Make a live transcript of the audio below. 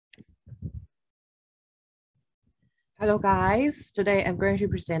Hello guys, today I'm going to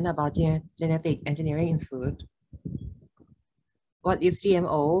present about genetic engineering in food. What is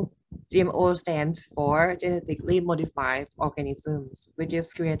GMO? GMO stands for genetically modified organisms, which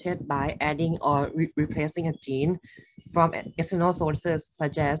is created by adding or replacing a gene from external sources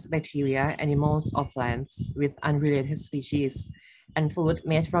such as bacteria, animals, or plants with unrelated species. And food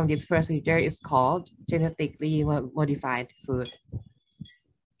made from this procedure is called genetically modified food.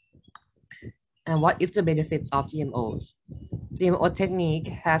 And what is the benefits of GMOs? GMO technique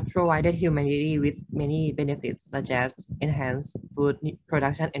has provided humanity with many benefits such as enhanced food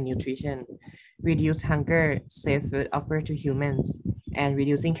production and nutrition, reduce hunger, save food offered to humans, and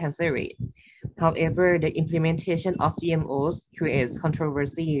reducing cancer rate. However, the implementation of GMOs creates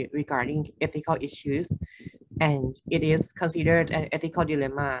controversy regarding ethical issues, and it is considered an ethical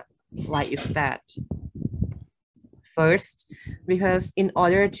dilemma. Why is that? First, because in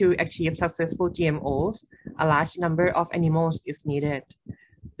order to achieve successful GMOs, a large number of animals is needed.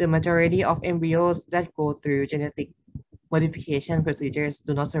 The majority of embryos that go through genetic modification procedures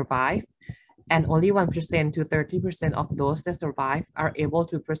do not survive, and only 1% to 30% of those that survive are able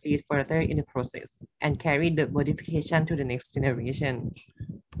to proceed further in the process and carry the modification to the next generation.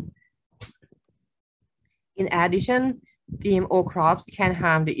 In addition, GMO crops can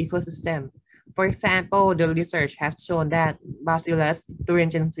harm the ecosystem. For example, the research has shown that Bacillus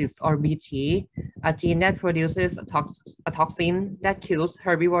thuringiensis, or BT, a gene that produces a toxin that kills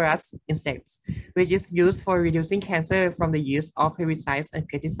herbivorous insects, which is used for reducing cancer from the use of herbicides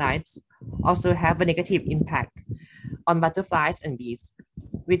and pesticides, also have a negative impact on butterflies and bees,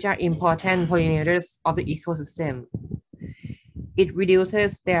 which are important pollinators of the ecosystem. It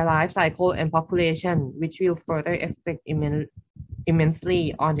reduces their life cycle and population, which will further affect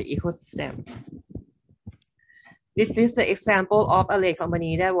immensely on the ecosystem. This is the example of a late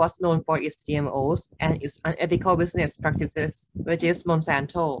company that was known for its GMOs and its unethical business practices, which is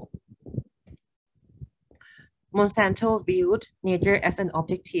Monsanto. Monsanto viewed nature as an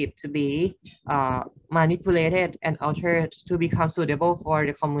objective to be manipulated and altered to become suitable for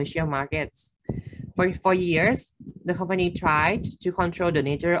the commercial markets. For years, the company tried to control the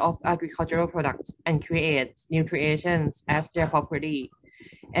nature of agricultural products and create new creations as their property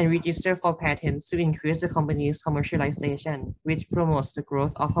and register for patents to increase the company's commercialization, which promotes the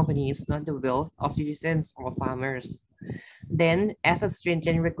growth of companies, not the wealth of citizens or farmers. Then, as a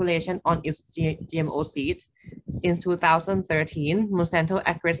stringent regulation on its GMO seed, in 2013, Monsanto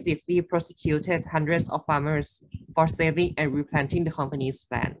aggressively prosecuted hundreds of farmers for saving and replanting the company's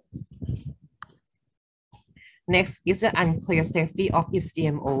plants. Next is the unclear safety of its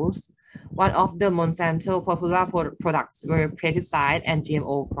GMOs. One of the Monsanto popular products were pesticide and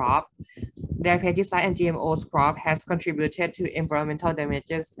GMO crop. Their pesticide and GMOs crop has contributed to environmental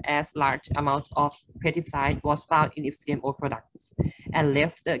damages as large amounts of pesticide was found in its GMO products and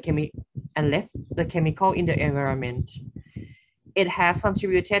left the chemical in the environment. It has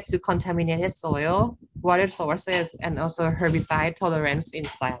contributed to contaminated soil, water sources, and also herbicide tolerance in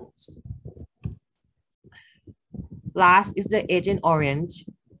plants. Last is the Agent Orange.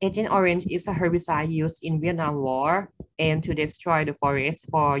 Agent Orange is a herbicide used in Vietnam War aimed to destroy the forest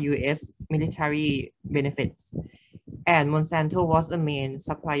for US military benefits. And Monsanto was the main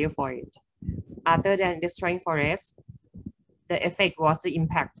supplier for it. Other than destroying forests, the effect was the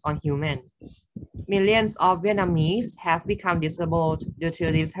impact on humans. Millions of Vietnamese have become disabled due to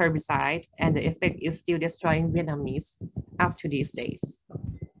this herbicide, and the effect is still destroying Vietnamese up to these days.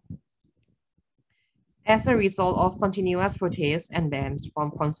 As a result of continuous protests and bans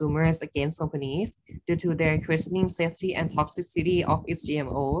from consumers against companies due to their questioning safety and toxicity of its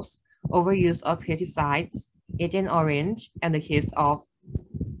GMOs, overuse of pesticides, Agent Orange, and the case of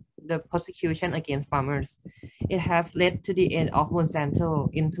the persecution against farmers, it has led to the end of Monsanto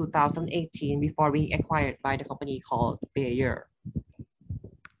in 2018 before being acquired by the company called Bayer.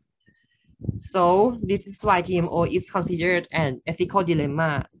 So this is why GMO is considered an ethical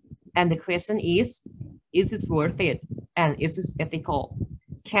dilemma. And the question is this worth it? And is this ethical?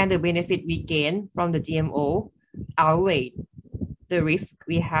 Can the benefit we gain from the GMO outweigh the risk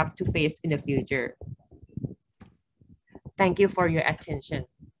we have to face in the future? Thank you for your attention.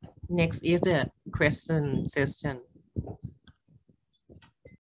 Next is the question session.